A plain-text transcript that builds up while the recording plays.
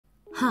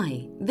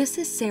Hi, this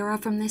is Sarah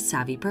from the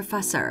Savvy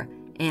Professor,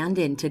 and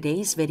in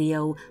today's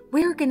video,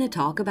 we're going to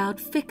talk about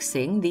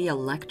fixing the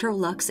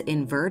Electrolux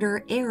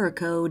Inverter error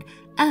code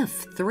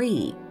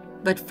F3.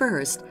 But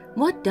first,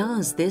 what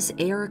does this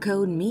error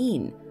code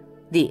mean?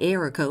 The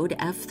error code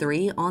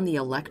F3 on the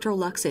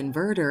Electrolux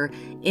inverter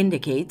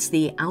indicates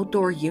the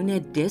outdoor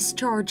unit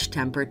discharge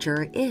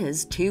temperature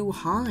is too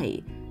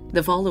high.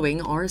 The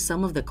following are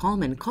some of the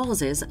common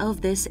causes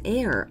of this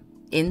error: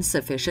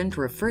 insufficient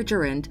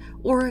refrigerant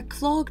or a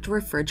clogged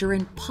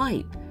refrigerant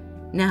pipe.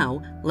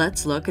 Now,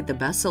 let's look at the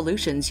best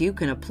solutions you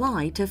can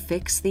apply to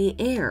fix the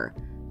error.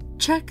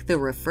 Check the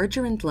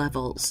refrigerant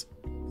levels.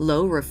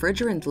 Low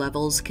refrigerant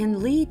levels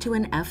can lead to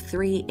an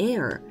F3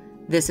 error.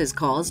 This is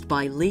caused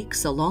by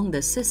leaks along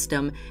the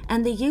system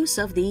and the use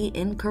of the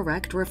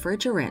incorrect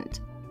refrigerant.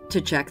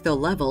 To check the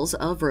levels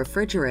of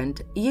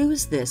refrigerant,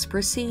 use this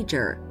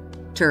procedure.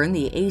 Turn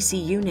the AC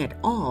unit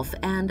off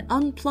and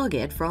unplug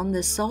it from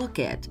the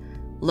socket.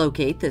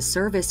 Locate the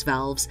service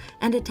valves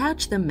and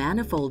attach the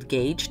manifold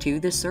gauge to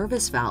the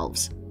service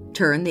valves.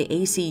 Turn the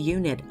AC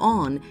unit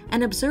on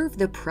and observe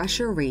the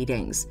pressure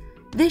readings.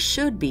 This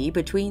should be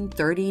between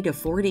 30 to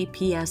 40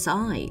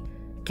 psi.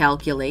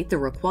 Calculate the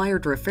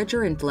required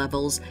refrigerant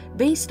levels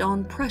based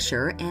on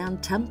pressure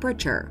and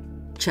temperature.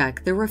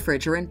 Check the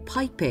refrigerant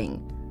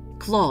piping.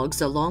 Clogs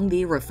along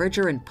the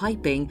refrigerant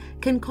piping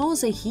can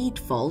cause a heat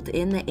fault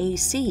in the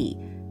AC.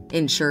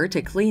 Ensure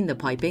to clean the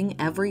piping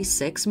every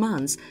 6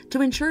 months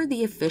to ensure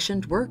the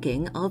efficient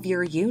working of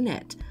your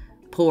unit.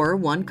 Pour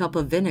 1 cup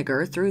of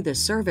vinegar through the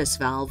service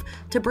valve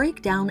to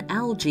break down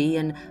algae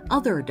and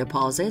other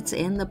deposits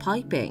in the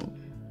piping.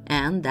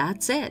 And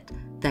that's it.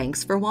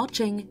 Thanks for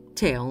watching.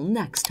 Till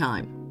next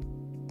time.